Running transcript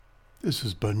This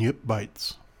is Bunyip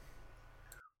Bites.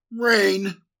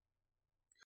 Rain,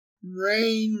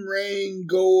 rain, rain,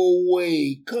 go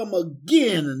away. Come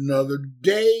again another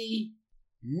day.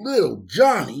 Little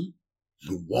Johnny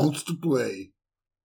wants to play.